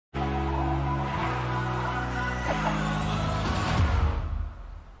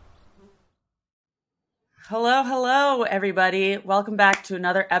Hello, hello, everybody. Welcome back to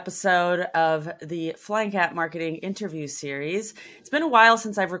another episode of the Flying Cat Marketing Interview Series. It's been a while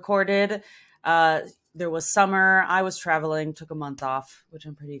since I've recorded. There was summer. I was traveling, took a month off, which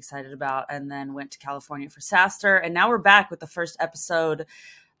I'm pretty excited about, and then went to California for SaaStr. And now we're back with the first episode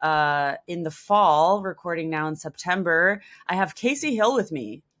in the fall, recording now in September. I have Casey Hill with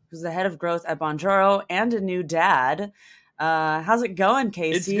me, who's the head of growth at Bonjoro and a new dad. How's it going,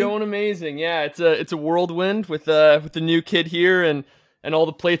 Casey? It's going amazing. Yeah, it's a whirlwind with the new kid here and all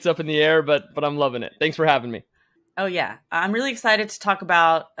the plates up in the air, but I'm loving it. Thanks for having me. Oh yeah, I'm really excited to talk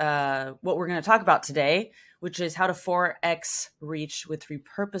about what we're going to talk about today, which is how to 4x reach with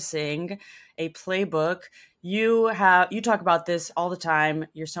repurposing a playbook. You talk about this all the time.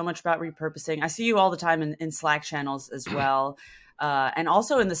 You're so much about repurposing. I see you all the time in Slack channels as well. And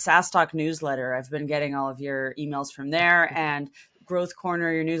also in the SaaS Talk newsletter. I've been getting all of your emails from there, and Growth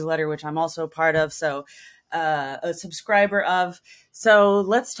Corner, your newsletter, which I'm also part of. So a subscriber of. So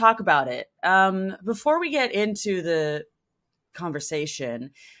let's talk about it. Before we get into the conversation,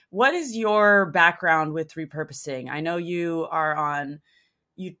 what is your background with repurposing? I know you are on,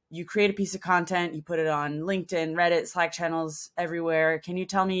 you create a piece of content, you put it on LinkedIn, Reddit, Slack channels, everywhere. Can you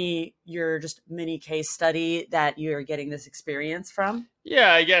tell me your just mini case study that you're getting this experience from?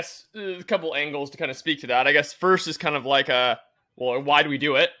 Yeah, I guess a couple angles to kind of speak to that. I guess first is kind of like why do we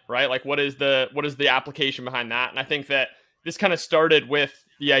do it, right? Like what is the application behind that? And I think that this kind of started with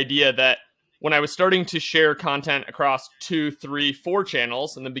the idea that when I was starting to share content across 2, 3, 4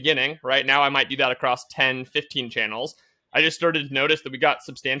 channels in the beginning, right? Now I might do that across 10, 15 channels. I just started to notice that we got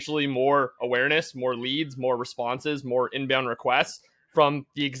substantially more awareness, more leads, more responses, more inbound requests from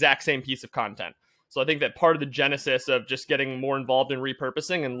the exact same piece of content. So I think that part of the genesis of just getting more involved in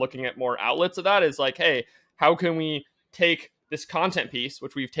repurposing and looking at more outlets of that is like, hey, how can we take this content piece,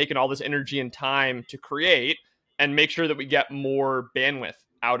 which we've taken all this energy and time to create, and make sure that we get more bandwidth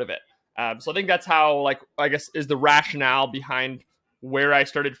out of it? So I think that's how, I guess, is the rationale behind where I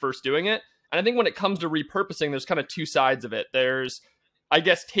started first doing it. And I think when it comes to repurposing, there's kind of two sides of it. There's, I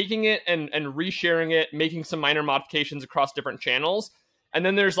guess, taking it and resharing it, making some minor modifications across different channels. And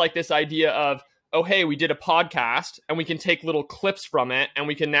then there's like this idea of, oh, hey, we did a podcast and we can take little clips from it. And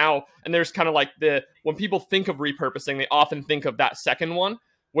we can now, and there's kind of like when people think of repurposing, they often think of that second one,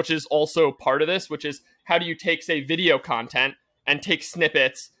 which is also part of this, which is how do you take, say, video content and take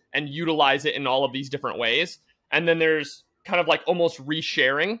snippets and utilize it in all of these different ways. And then there's kind of like almost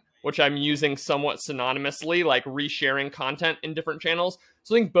resharing, which I'm using somewhat synonymously, like resharing content in different channels.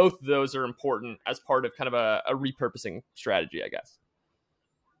 So I think both of those are important as part of kind of a repurposing strategy, I guess.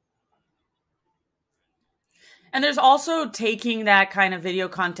 And there's also taking that kind of video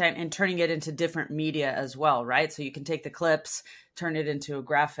content and turning it into different media as well, right? So you can take the clips, turn it into a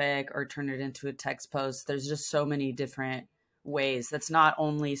graphic, or turn it into a text post. There's just so many different ways. That's not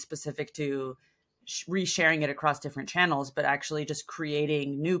only specific to resharing it across different channels, but actually just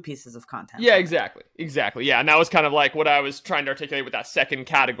creating new pieces of content. Yeah, exactly. Yeah. And that was kind of like what I was trying to articulate with that second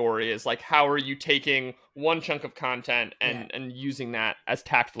category is like, how are you taking one chunk of content and using that as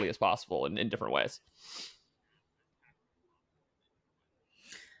tactfully as possible in different ways?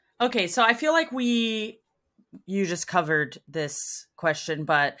 Okay, so I feel like you just covered this question,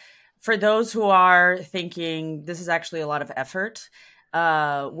 but for those who are thinking this is actually a lot of effort,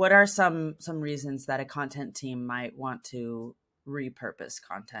 what are some reasons that a content team might want to repurpose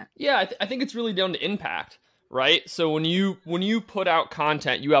content? Yeah, I think it's really down to impact, right? So when you put out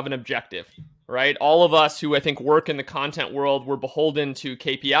content, you have an objective, right? All of us who I think work in the content world, we're beholden to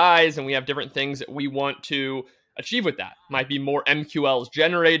KPIs, and we have different things that we want to achieve with that. Might be more MQLs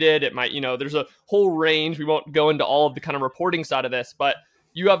generated. It might, there's a whole range. We won't go into all of the kind of reporting side of this, but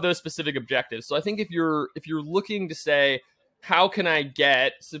you have those specific objectives. So I think if you're looking to say, how can I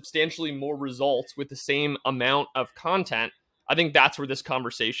get substantially more results with the same amount of content? I think that's where this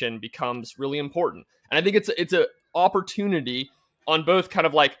conversation becomes really important. And I think it's an opportunity on both kind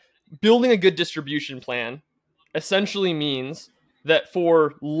of like building a good distribution plan essentially means that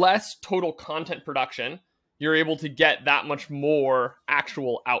for less total content production, you're able to get that much more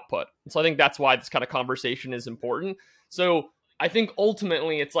actual output. And so I think that's why this kind of conversation is important. So I think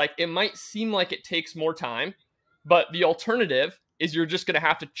ultimately it's like, it might seem like it takes more time, but the alternative is you're just going to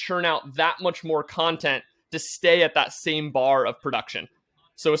have to churn out that much more content to stay at that same bar of production.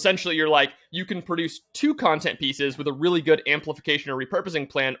 So essentially you're like, you can produce 2 content pieces with a really good amplification or repurposing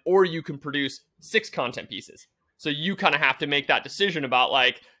plan, or you can produce 6 content pieces. So you kind of have to make that decision about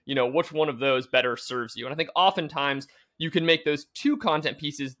like, which one of those better serves you. And I think oftentimes you can make those 2 content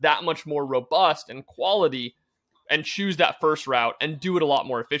pieces that much more robust and quality and choose that first route and do it a lot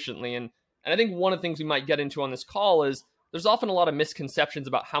more efficiently. And And I think one of the things we might get into on this call is there's often a lot of misconceptions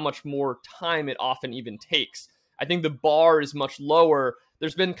about how much more time it often even takes. I think the bar is much lower.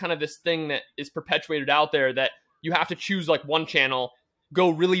 There's been kind of this thing that is perpetuated out there that you have to choose like one channel, go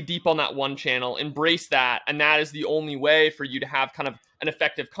really deep on that one channel, embrace that. And that is the only way for you to have kind of an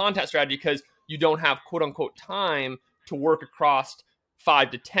effective content strategy, because you don't have quote unquote time to work across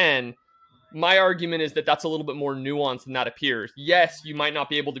 5 to 10. My argument is that that's a little bit more nuanced than that appears. Yes, you might not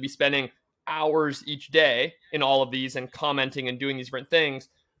be able to be spending hours each day in all of these and commenting and doing these different things,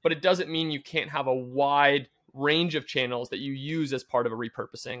 but it doesn't mean you can't have a wide range of channels that you use as part of a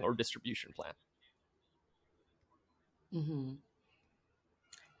repurposing or distribution plan. Mm-hmm.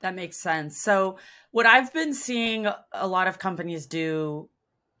 That makes sense. So what I've been seeing a lot of companies do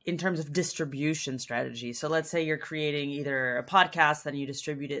in terms of distribution strategy. So let's say you're creating either a podcast, then you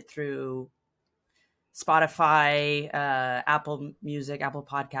distribute it through Spotify, Apple Music, Apple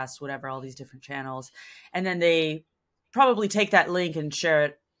Podcasts, whatever, all these different channels. And then they probably take that link and share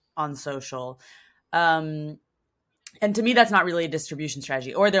it on social. And to me, that's not really a distribution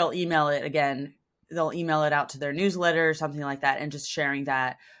strategy. Or they'll email it again. They'll email it out to their newsletter or something like that, and just sharing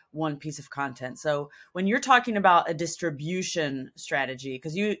that one piece of content. So when you're talking about a distribution strategy,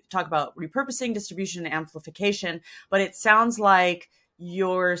 because you talk about repurposing, distribution, and amplification, but it sounds like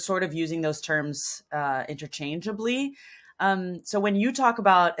you're sort of using those terms interchangeably. So when you talk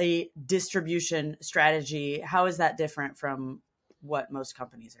about a distribution strategy, how is that different from what most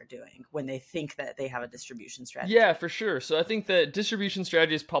companies are doing when they think that they have a distribution strategy? Yeah, for sure. So I think that distribution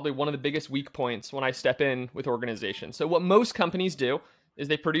strategy is probably one of the biggest weak points when I step in with organizations. So what most companies do is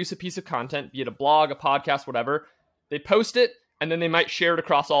they produce a piece of content, be it a blog, a podcast, whatever. They post it, and then they might share it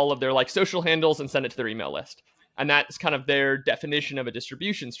across all of their like social handles and send it to their email list. And that's kind of their definition of a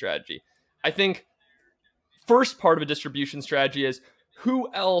distribution strategy. I think first part of a distribution strategy is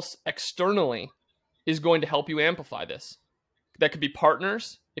who else externally is going to help you amplify this? That could be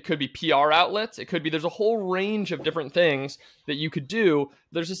partners. It could be PR outlets. It could be, there's a whole range of different things that you could do.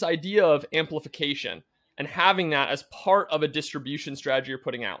 There's this idea of amplification and having that as part of a distribution strategy you're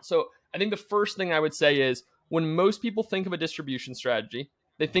putting out. So I think the first thing I would say is when most people think of a distribution strategy,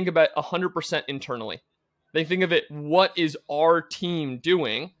 they think about 100% internally. They think of it, what is our team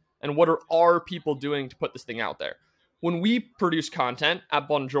doing and what are our people doing to put this thing out there? When we produce content at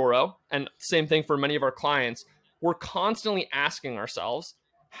Bonjoro, and same thing for many of our clients, we're constantly asking ourselves,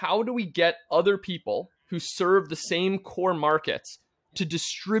 how do we get other people who serve the same core markets to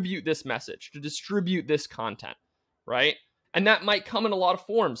distribute this message, to distribute this content, right? And that might come in a lot of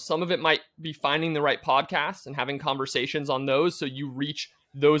forms. Some of it might be finding the right podcasts and having conversations on those so you reach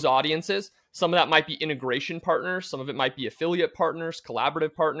those audiences. Some of that might be integration partners. Some of it might be affiliate partners,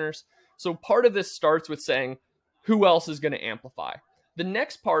 collaborative partners. So part of this starts with saying, who else is going to amplify? The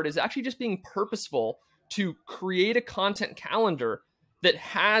next part is actually just being purposeful to create a content calendar that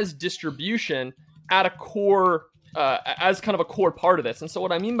has distribution at a core, as kind of a core part of this. And so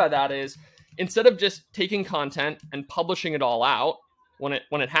what I mean by that is, instead of just taking content and publishing it all out when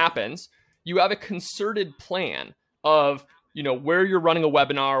it happens, you have a concerted plan of, you know, where you're running a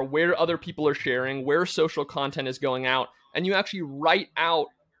webinar, where other people are sharing, where social content is going out, and you actually write out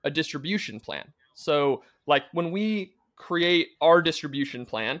a distribution plan. So like when we create our distribution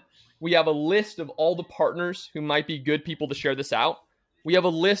plan, we have a list of all the partners who might be good people to share this out. We have a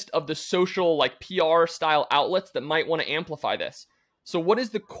list of the social like PR style outlets that might want to amplify this. So what is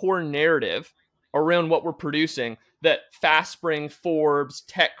the core narrative around what we're producing that FastSpring, Forbes,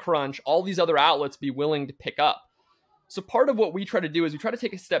 TechCrunch, all these other outlets be willing to pick up? So part of what we try to do is we try to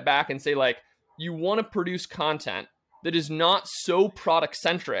take a step back and say, like, you want to produce content that is not so product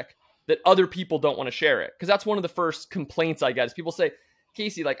centric that other people don't want to share it. Because that's one of the first complaints I get is people say,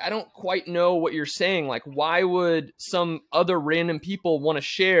 Casey, like, I don't quite know what you're saying. Like, why would some other random people want to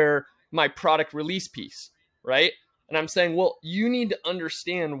share my product release piece, right? And I'm saying, well, you need to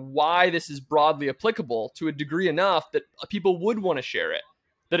understand why this is broadly applicable to a degree enough that people would want to share it,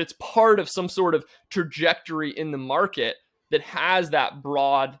 that it's part of some sort of trajectory in the market that has that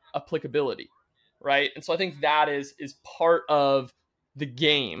broad applicability, right? And so I think that is part of the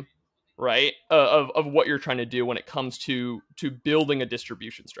game, right, of what you're trying to do when it comes to building a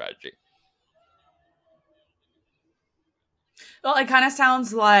distribution strategy. Well, it kind of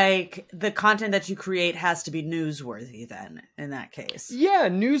sounds like the content that you create has to be newsworthy then, in that case. Yeah,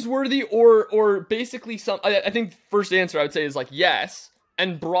 newsworthy or basically some, I think first answer I would say is like, yes.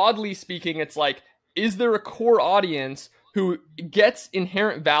 And broadly speaking, it's like, is there a core audience who gets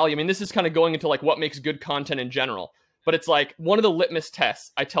inherent value? I mean, this is kind of going into like what makes good content in general. But it's like one of the litmus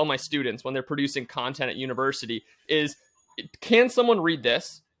tests I tell my students when they're producing content at university is, can someone read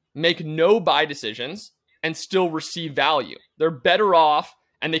this make no buy decisions and still receive value. They're better off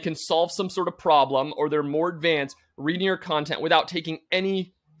and they can solve some sort of problem, or they're more advanced reading your content without taking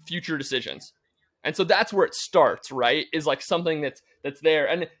any future decisions. And so that's where it starts, right? Is like something that's there.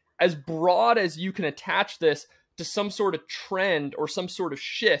 And as broad as you can attach this to some sort of trend or some sort of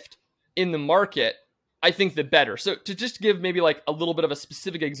shift in the market, I think the better. So to just give maybe like a little bit of a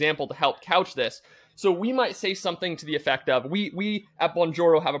specific example to help couch this. So we might say something to the effect of, we at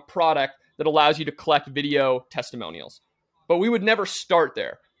Bonjoro have a product that allows you to collect video testimonials. But we would never start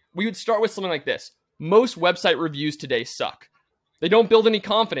there. We would start with something like this. Most website reviews today suck. They don't build any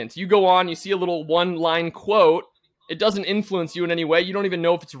confidence. You go on, you see a little one-line quote. It doesn't influence you in any way. You don't even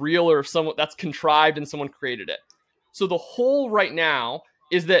know if it's real or if someone that's contrived and someone created it. So the whole right now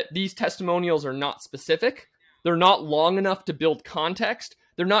is that these testimonials are not specific. They're not long enough to build context.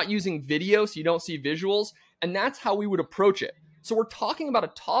 They're not using video, so you don't see visuals. And that's how we would approach it. So we're talking about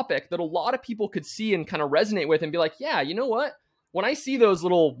a topic that a lot of people could see and kind of resonate with and be like, yeah, you know what? When I see those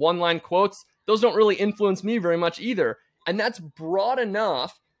little one-line quotes, those don't really influence me very much either. And that's broad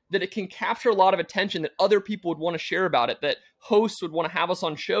enough that it can capture a lot of attention, that other people would want to share about it, that hosts would want to have us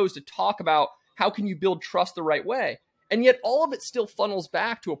on shows to talk about how can you build trust the right way. And yet all of it still funnels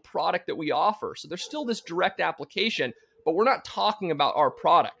back to a product that we offer. So there's still this direct application, but we're not talking about our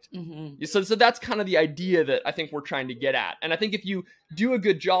product. Mm-hmm. So that's kind of the idea that I think we're trying to get at. And I think if you do a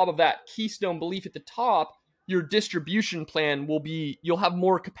good job of that keystone belief at the top, your distribution plan will be, you'll have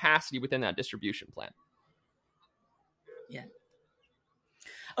more capacity within that distribution plan. Yeah.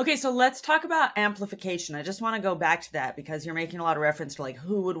 Okay, so let's talk about amplification. I just want to go back to that because you're making a lot of reference to like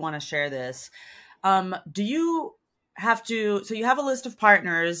who would want to share this. Do you have to, so you have a list of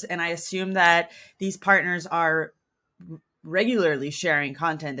partners, and I assume that these partners are regularly sharing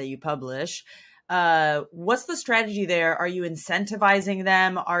content that you publish. What's the strategy there? Are you incentivizing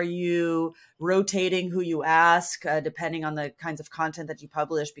them? Are you rotating who you ask, depending on the kinds of content that you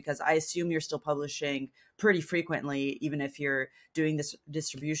publish? Because I assume you're still publishing pretty frequently, even if you're doing this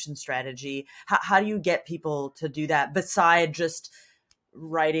distribution strategy. How do you get people to do that beside just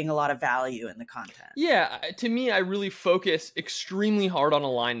writing a lot of value in the content? Yeah, to me, I really focus extremely hard on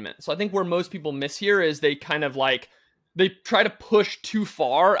alignment. So I think where most people miss here is they kind of like, they try to push too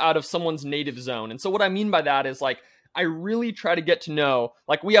far out of someone's native zone. And so what I mean by that is like, I really try to get to know,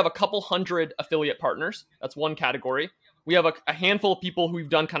 like we have a couple hundred affiliate partners. That's one category. We have a handful of people who we've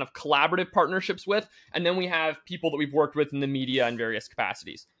done kind of collaborative partnerships with. And then we have people that we've worked with in the media in various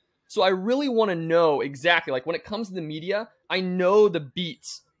capacities. So I really want to know exactly, like when it comes to the media, I know the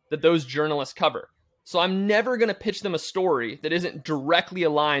beats that those journalists cover. So I'm never going to pitch them a story that isn't directly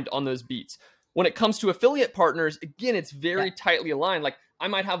aligned on those beats. When it comes to affiliate partners, again, it's very tightly aligned. Like I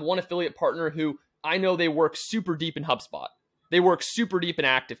might have one affiliate partner who I know they work super deep in HubSpot. They work super deep in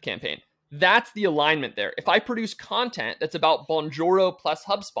ActiveCampaign. That's the alignment there. If I produce content that's about Bonjoro plus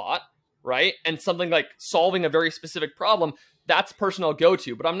HubSpot, right, and something like solving a very specific problem, that's the person I'll go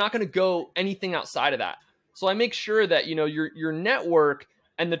to. But I'm not going to go anything outside of that. So I make sure that, you know, your network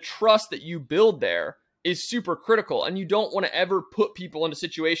and the trust that you build there is super critical. And you don't want to ever put people into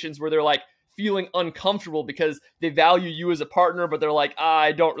situations where they're like, feeling uncomfortable because they value you as a partner, but they're like,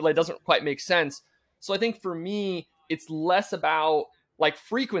 I don't really, it doesn't quite make sense. So I think for me, it's less about like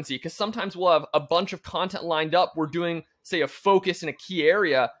frequency, because sometimes we'll have a bunch of content lined up. We're doing, say, a focus in a key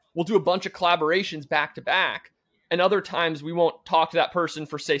area. We'll do a bunch of collaborations back to back. And other times we won't talk to that person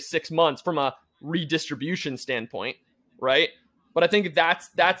for, say, 6 months from a redistribution standpoint, right? But I think that's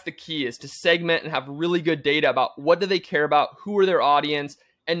the key, is to segment and have really good data about what do they care about, who are their audience,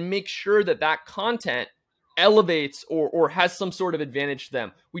 and make sure that that content elevates or has some sort of advantage to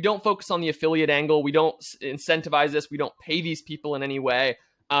them. We don't focus on the affiliate angle. We don't incentivize this. We don't pay these people in any way.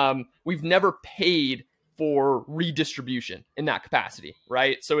 We've never paid for redistribution in that capacity,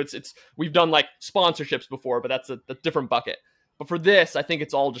 right? So it's we've done like sponsorships before, but that's a different bucket. But for this, I think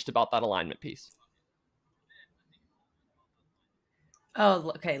it's all just about that alignment piece.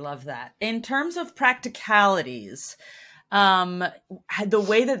 Oh, okay. Love that. In terms of practicalities, the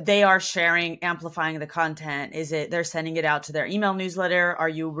way that they are sharing, amplifying the content, is it they're sending it out to their email newsletter? Are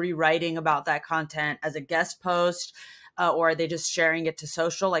you rewriting about that content as a guest post, or are they just sharing it to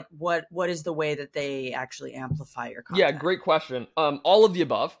social? Like what is the way that they actually amplify your content? Yeah, great question. All of the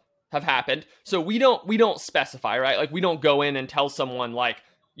above have happened. So we don't specify, right? Like we don't go in and tell someone like,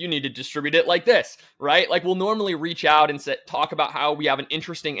 you need to distribute it like this, right? Like we'll normally reach out and talk about how we have an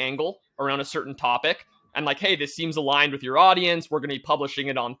interesting angle around a certain topic. And like, hey, this seems aligned with your audience. We're going to be publishing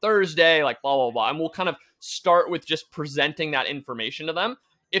it on Thursday, like blah, blah, blah. And we'll kind of start with just presenting that information to them.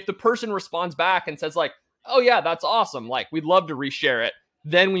 If the person responds back and says like, oh yeah, that's awesome, like we'd love to reshare it,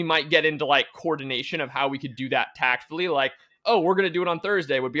 then we might get into like coordination of how we could do that tactfully. Like, oh, we're going to do it on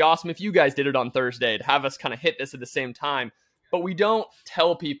Thursday. It would be awesome if you guys did it on Thursday to have us kind of hit this at the same time. But we don't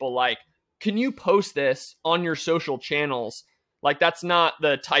tell people like, can you post this on your social channels? Like, that's not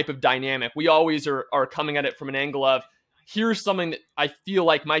the type of dynamic. We always are coming at it from an angle of, here's something that I feel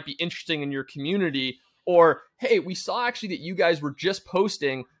like might be interesting in your community. Or, hey, we saw actually that you guys were just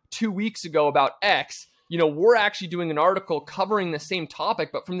posting 2 weeks ago about X. You know, we're actually doing an article covering the same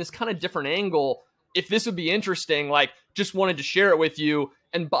topic, but from this kind of different angle. If this would be interesting, like, just wanted to share it with you.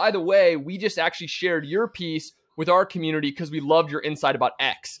 And by the way, we just actually shared your piece with our community because we loved your insight about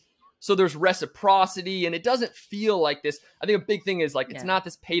X. So there's reciprocity, and it doesn't feel like this. I think a big thing is like, it's not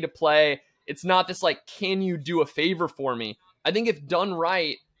this pay to play. It's not this like, can you do a favor for me? I think if done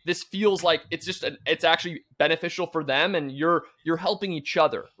right, this feels like it's just it's actually beneficial for them, and you're helping each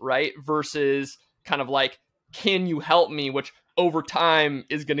other, right? Versus kind of like, can you help me? Which over time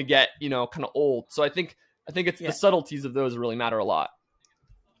is going to get, you know, kind of old. So I think it's the subtleties of those really matter a lot.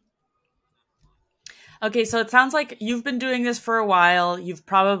 Okay, so it sounds like you've been doing this for a while. You've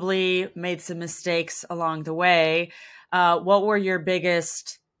probably made some mistakes along the way. What were your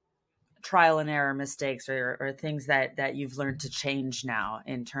biggest trial and error mistakes or things that you've learned to change now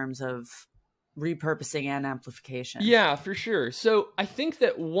in terms of repurposing and amplification? Yeah, for sure. So I think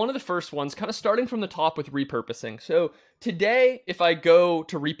that one of the first ones, kind of starting from the top with repurposing. So today, if I go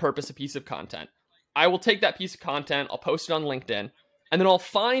to repurpose a piece of content, I will take that piece of content, I'll post it on LinkedIn, and then I'll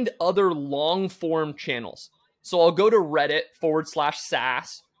find other long form channels. So I'll go to Reddit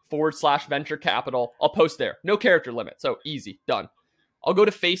 /SAS/venture capital. I'll post there. No character limit. So easy, done. I'll go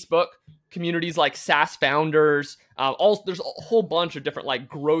to Facebook, communities like SaaS founders. There's a whole bunch of different like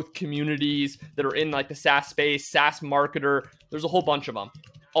growth communities that are in like the SaaS space, SaaS marketer. There's a whole bunch of them.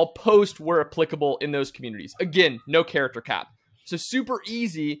 I'll post where applicable in those communities. Again, no character cap. So super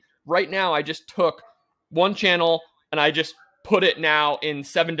easy. Right now, I just took one channel and I just put it now in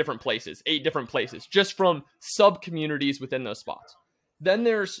 7 different places, 8 different places, just from sub communities within those spots. Then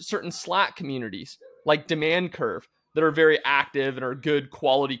there's certain Slack communities like Demand Curve that are very active and are good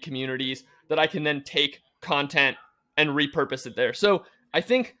quality communities that I can then take content and repurpose it there. So I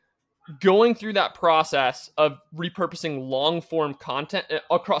think going through that process of repurposing long form content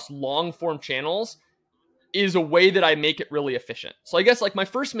across long form channels is a way that I make it really efficient. So I guess like my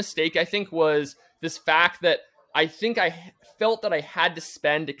first mistake, I think, was this fact that I think I felt that I had to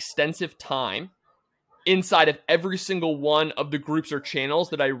spend extensive time inside of every single one of the groups or channels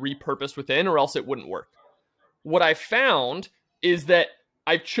that I repurposed within, or else it wouldn't work. What I found is that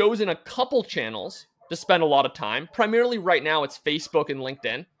I've chosen a couple channels to spend a lot of time. Primarily right now, it's Facebook and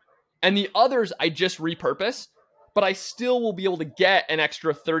LinkedIn. And the others I just repurpose, but I still will be able to get an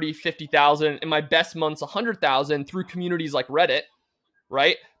extra 30, 50,000, in my best months, 100,000 through communities like Reddit,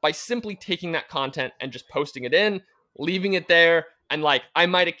 right? By simply taking that content and just posting it in, leaving it there. And like, I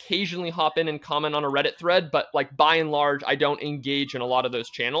might occasionally hop in and comment on a Reddit thread, but like by and large, I don't engage in a lot of those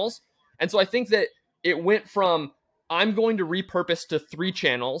channels. And so I think that it went from, I'm going to repurpose to 3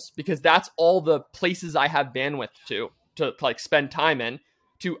 channels because that's all the places I have bandwidth to like spend time in,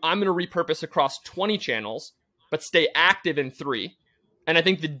 to I'm going to repurpose across 20 channels, but stay active in 3. And I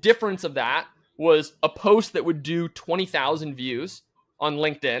think the difference of that was a post that would do 20,000 views on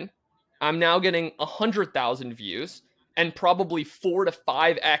LinkedIn. I'm now getting 100,000 views and probably 4 to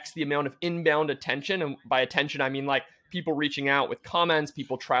 5x the amount of inbound attention. And by attention, I mean like people reaching out with comments,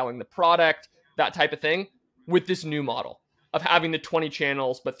 people trialing the product, that type of thing, with this new model of having the 20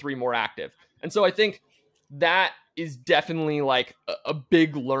 channels, but 3 more active. And so I think that is definitely like a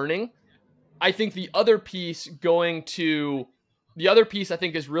big learning. I think the other piece I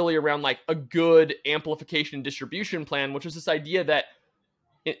think is really around like a good amplification and distribution plan, which is this idea that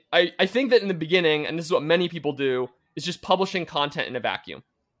I think that in the beginning, and this is what many people do, is just publishing content in a vacuum.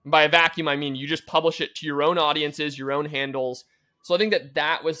 And by a vacuum, I mean you just publish it to your own audiences, your own handles. So I think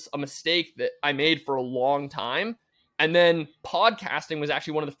that was a mistake that I made for a long time. And then podcasting was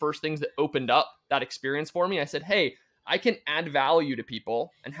actually one of the first things that opened up that experience for me. I said, hey, I can add value to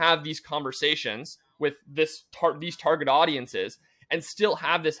people and have these conversations with these target audiences and still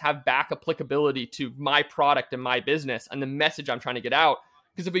have back applicability to my product and my business and the message I'm trying to get out.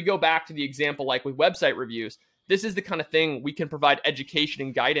 Because if we go back to the example, like with website reviews, this is the kind of thing we can provide education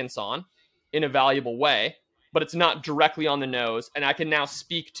and guidance on in a valuable way, but it's not directly on the nose. And I can now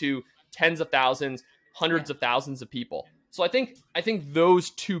speak to tens of thousands, hundreds of thousands of people. So I think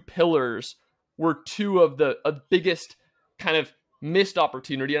those 2 pillars were 2 of the biggest kind of missed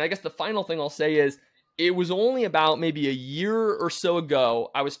opportunity. And I guess the final thing I'll say is it was only about maybe a year or so ago,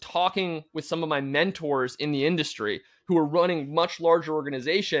 I was talking with some of my mentors in the industry who were running much larger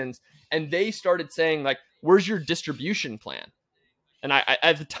organizations, and they started saying, like, where's your distribution plan? And I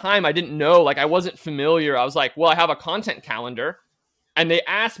at the time, I didn't know, like, I wasn't familiar. I was like, well, I have a content calendar. And they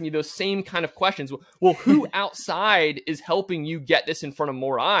asked me those same kind of questions. Well, who outside is helping you get this in front of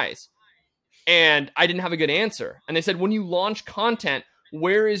more eyes? And I didn't have a good answer. And they said, when you launch content,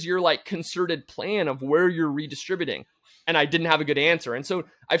 where is your like concerted plan of where you're redistributing? And I didn't have a good answer. And so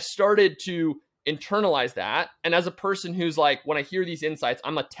I've started to internalize that. And as a person who's like, when I hear these insights,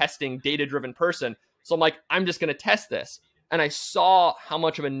 I'm a testing, data-driven person. So I'm like, I'm just going to test this. And I saw how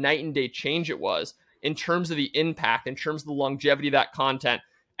much of a night and day change it was in terms of the impact, in terms of the longevity of that content.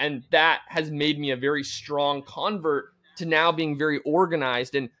 And that has made me a very strong convert to now being very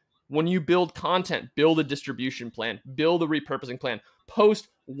organized. And when you build content, build a distribution plan, build a repurposing plan, post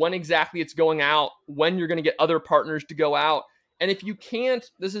when exactly it's going out, when you're going to get other partners to go out. And if you can't,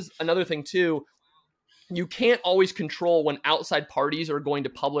 this is another thing too, you can't always control when outside parties are going to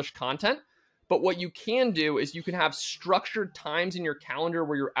publish content. But what you can do is you can have structured times in your calendar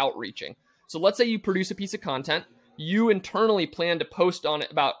where you're outreaching. So let's say you produce a piece of content, you internally plan to post on it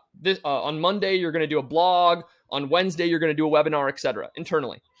about this on Monday, you're going to do a blog, on Wednesday, you're going to do a webinar, etc.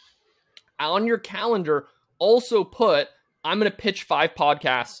 internally. On your calendar, also put, I'm going to pitch 5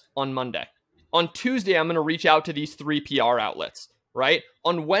 podcasts on Monday. On Tuesday, I'm going to reach out to these 3 PR outlets, right?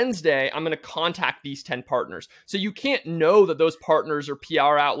 On Wednesday, I'm going to contact these 10 partners. So you can't know that those partners or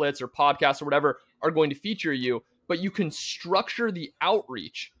PR outlets or podcasts or whatever are going to feature you, but you can structure the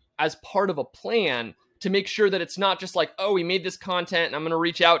outreach as part of a plan to make sure that it's not just like, oh, we made this content and I'm going to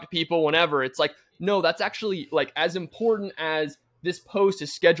reach out to people whenever. It's like, no, that's actually like as important as this post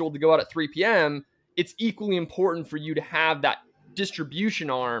is scheduled to go out at 3 p.m., it's equally important for you to have that distribution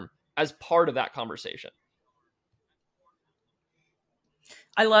arm as part of that conversation.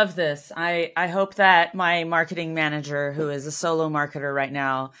 I love this. I hope that my marketing manager, who is a solo marketer right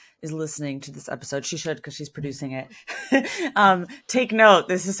now, is listening to this episode. She should, because she's producing it. Take note.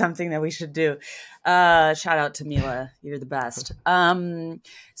 This is something that we should do. Shout out to Mila. You're the best.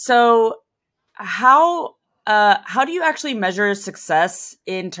 So how do you actually measure success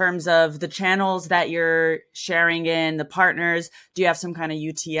in terms of the channels that you're sharing in, the partners? Do you have some kind of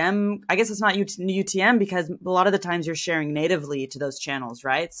UTM? I guess it's not UTM because a lot of the times you're sharing natively to those channels,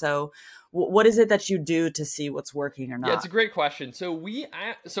 right? So what is it that you do to see what's working or not? Yeah, it's a great question. So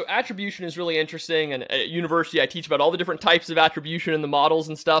attribution is really interesting. And at university, I teach about all the different types of attribution and the models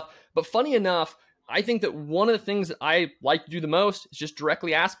and stuff. But funny enough, I think that one of the things that I like to do the most is just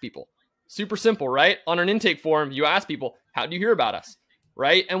directly ask people. Super simple, right? On an intake form, you ask people, how do you hear about us,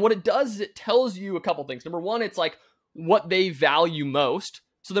 right? And what it does is it tells you a couple things. Number one, it's like what they value most.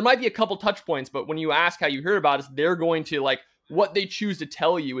 So there might be a couple touch points, but when you ask how you hear about us, they're going to like what they choose to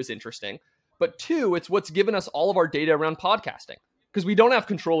tell you is interesting. But two, it's what's given us all of our data around podcasting because we don't have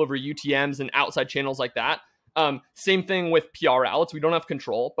control over UTMs and outside channels like that. Same thing with PR outlets. We don't have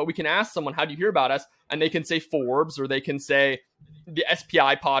control, but we can ask someone, how do you hear about us? And they can say Forbes or they can say the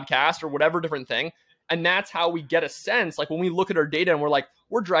SPI podcast or whatever different thing. And that's how we get a sense. Like when we look at our data and we're like,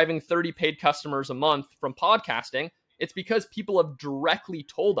 we're driving 30 paid customers a month from podcasting. It's because people have directly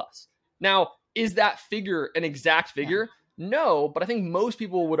told us. Now, is that figure an exact figure? Yeah. No, but I think most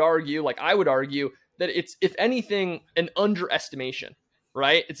people would argue, like I would argue, that it's, if anything, an underestimation,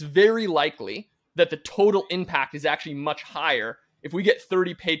 right? It's very likely that the total impact is actually much higher. If we get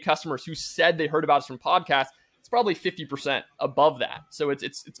 30 paid customers who said they heard about us from podcasts, it's probably 50% above that. So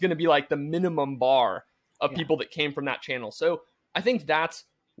it's going to be like the minimum bar of people that came from that channel. So I think that's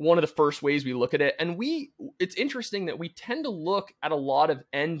one of the first ways we look at it. And it's interesting that we tend to look at a lot of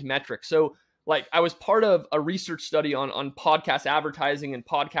end metrics. So like I was part of a research study on podcast advertising and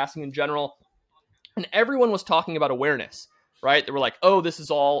podcasting in general, and everyone was talking about awareness, right? They were like, oh, this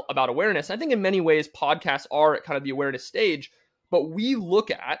is all about awareness. I think in many ways, podcasts are at kind of the awareness stage, but we look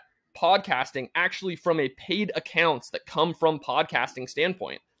at podcasting actually from a paid accounts that come from podcasting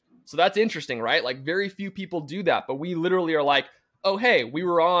standpoint. So that's interesting, right? Like very few people do that, but we literally are like, oh, hey, we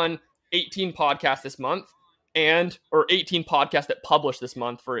were on 18 podcasts this month or 18 podcasts that published this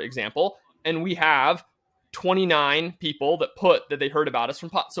month, for example. And we have 29 people that put that they heard about us from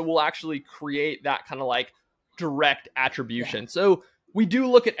pod. So we'll actually create that kind of like direct attribution. Yeah. So we do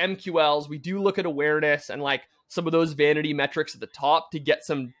look at MQLs, we do look at awareness and like some of those vanity metrics at the top to get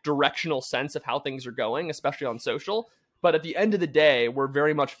some directional sense of how things are going, especially on social. But at the end of the day, we're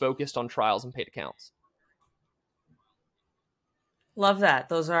very much focused on trials and paid accounts. Love that.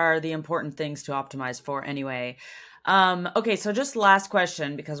 Those are the important things to optimize for anyway. Okay, so just last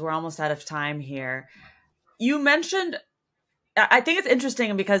question because we're almost out of time here. You mentioned, I think it's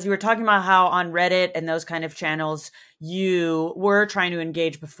interesting because you were talking about how on Reddit and those kind of channels, you were trying to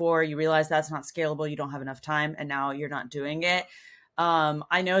engage before you realized that's not scalable, you don't have enough time, and now you're not doing it.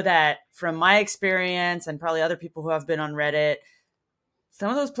 I know that from my experience and probably other people who have been on Reddit,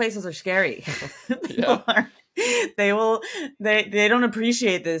 some of those places are scary. Yeah. People are, they will, they don't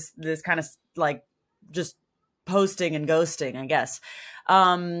appreciate this kind of like just posting and ghosting, I guess.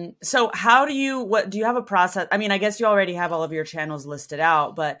 So how do you, what do you have a process? I mean, I guess you already have all of your channels listed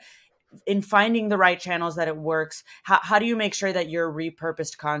out, but in finding the right channels that it works, how do you make sure that your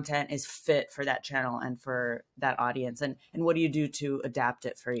repurposed content is fit for that channel and for that audience? And what do you do to adapt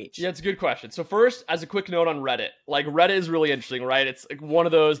it for each? Yeah, it's a good question. So first, as a quick note on Reddit, like Reddit is really interesting, right? It's like one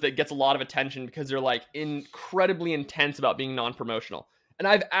of those that gets a lot of attention because they're like incredibly intense about being non-promotional. And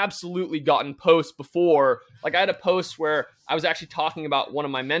I've absolutely gotten posts before. Like I had a post where I was actually talking about one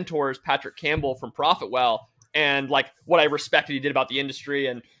of my mentors, Patrick Campbell from Profitwell, and like what I respected he did about the industry.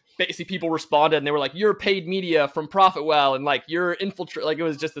 And basically people responded and they were like, "You're paid media from Profitwell," and like you're infiltrate. Like it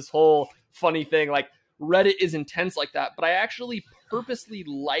was just this whole funny thing. Like Reddit is intense like that, but I actually purposely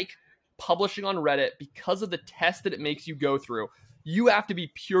like publishing on Reddit because of the test that it makes you go through. You have to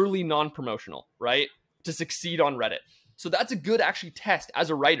be purely non-promotional, right, to succeed on Reddit. So that's a good actually test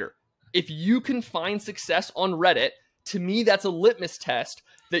as a writer. If you can find success on Reddit, to me that's a litmus test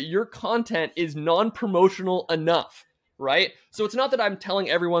that your content is non-promotional enough, right? So it's not that I'm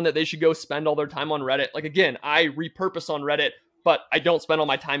telling everyone that they should go spend all their time on Reddit. Like again, I repurpose on Reddit, but I don't spend all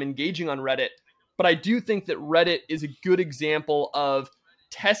my time engaging on Reddit. But I do think that Reddit is a good example of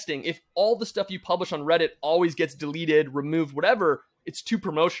testing. If all the stuff you publish on Reddit always gets deleted, removed, whatever, it's too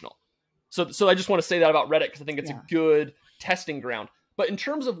promotional. So I just want to say that about Reddit because I think it's a good testing ground. But in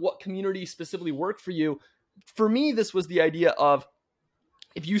terms of what communities specifically work for you, for me, this was the idea of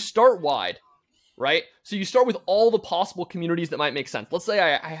if you start wide, right? So you start with all the possible communities that might make sense. Let's say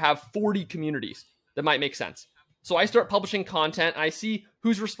I have 40 communities that might make sense. So I start publishing content. I see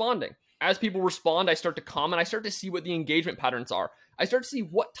who's responding. As people respond, I start to comment. I start to see what the engagement patterns are. I start to see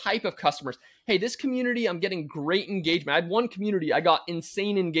what type of customers. Hey, this community, I'm getting great engagement. I had one community, I got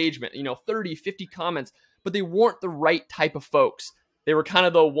insane engagement, 30, 50 comments, but they weren't the right type of folks. They were kind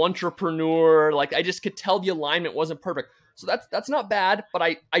of the entrepreneur. Like I just could tell the alignment wasn't perfect. So that's not bad, but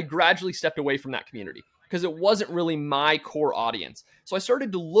I gradually stepped away from that community because it wasn't really my core audience. So I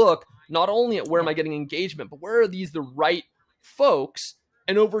started to look not only at where am I getting engagement, but where are these the right folks?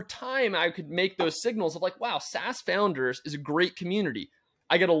 And over time, I could make those signals of like, wow, SaaS Founders is a great community.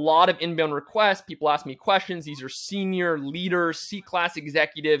 I get a lot of inbound requests. People ask me questions. These are senior leaders, C-class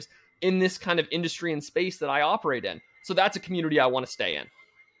executives in this kind of industry and space that I operate in. So that's a community I want to stay in,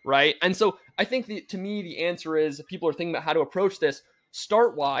 right? And so I think to me, the answer is if people are thinking about how to approach this,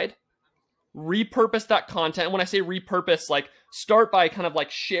 start wide, repurpose that content. And when I say repurpose, like start by kind of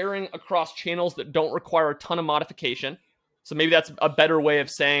like sharing across channels that don't require a ton of modification. So maybe that's a better way of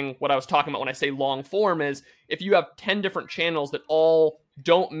saying what I was talking about when I say long form is if you have 10 different channels that all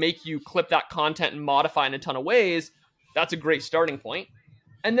don't make you clip that content and modify in a ton of ways, that's a great starting point.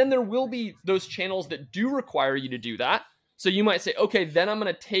 And then there will be those channels that do require you to do that. So you might say, okay, then I'm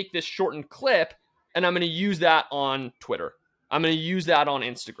going to take this shortened clip and I'm going to use that on Twitter. I'm going to use that on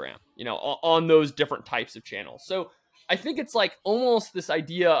Instagram, on those different types of channels. So I think it's like almost this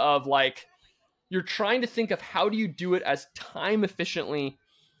idea of like, you're trying to think of how do you do it as time efficiently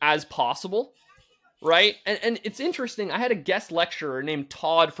as possible, right? And it's interesting. I had a guest lecturer named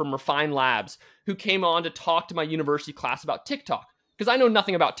Todd from Refine Labs who came on to talk to my university class about TikTok because I know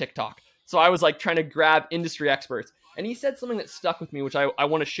nothing about TikTok. So I was like trying to grab industry experts. And he said something that stuck with me, which I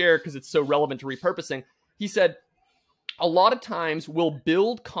want to share because it's so relevant to repurposing. He said, a lot of times we'll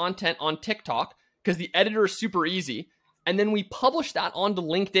build content on TikTok because the editor is super easy. And then we publish that onto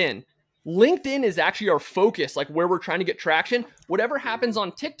LinkedIn. LinkedIn is actually our focus, like where we're trying to get traction. Whatever happens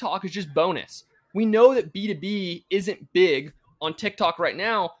on TikTok is just bonus. We know that B2B isn't big on TikTok right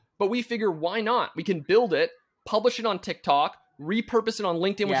now, but we figure why not? We can build it, publish it on TikTok, repurpose it on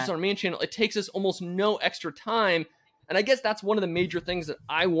LinkedIn, which is our main channel. It takes us almost no extra time. And I guess that's one of the major things that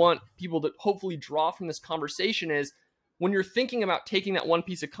I want people to hopefully draw from this conversation is when you're thinking about taking that one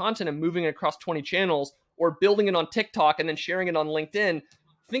piece of content and moving it across 20 channels or building it on TikTok and then sharing it on LinkedIn,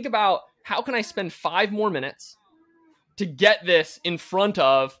 think about how can I spend 5 more minutes to get this in front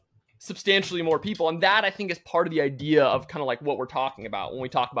of substantially more people? And that I think is part of the idea of kind of like what we're talking about when we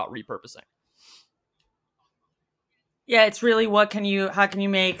talk about repurposing. Yeah, it's really how can you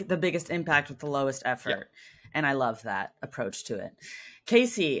make the biggest impact with the lowest effort? And I love that approach to it.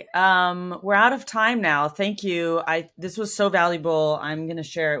 Casey, we're out of time now. Thank you. This was so valuable. I'm going to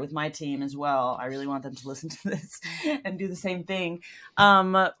share it with my team as well. I really want them to listen to this and do the same thing.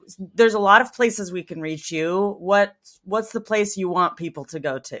 There's a lot of places we can reach you. What's the place you want people to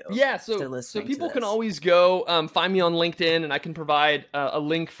go to? Yeah, so people can always go find me on LinkedIn, and I can provide a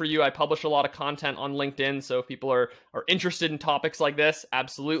link for you. I publish a lot of content on LinkedIn, so if people are interested in topics like this,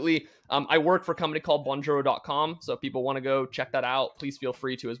 absolutely. I work for a company called Bonjoro.com, so if people want to go check that out, please feel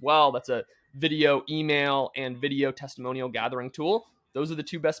free to as well. That's a video, email, and video testimonial gathering tool. Those are the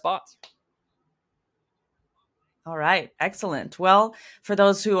two best spots. All right. Excellent. Well, for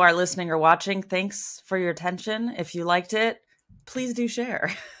those who are listening or watching, thanks for your attention. If you liked it, please do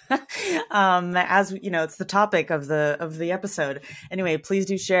share. As you know, it's the topic of the episode. Anyway, please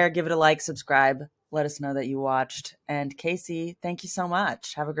do share, give it a like, subscribe. Let us know that you watched. And Casey, thank you so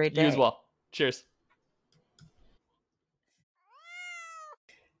much. Have a great day. You as well. Cheers.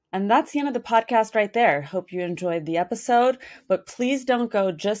 And that's the end of the podcast right there. Hope you enjoyed the episode, but please don't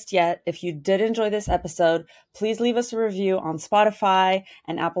go just yet. If you did enjoy this episode, please leave us a review on Spotify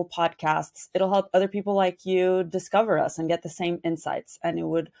and Apple Podcasts. It'll help other people like you discover us and get the same insights, and it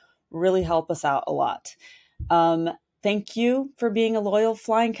would really help us out a lot. Thank you for being a loyal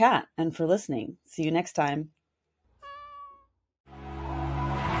flying cat and for listening. See you next time.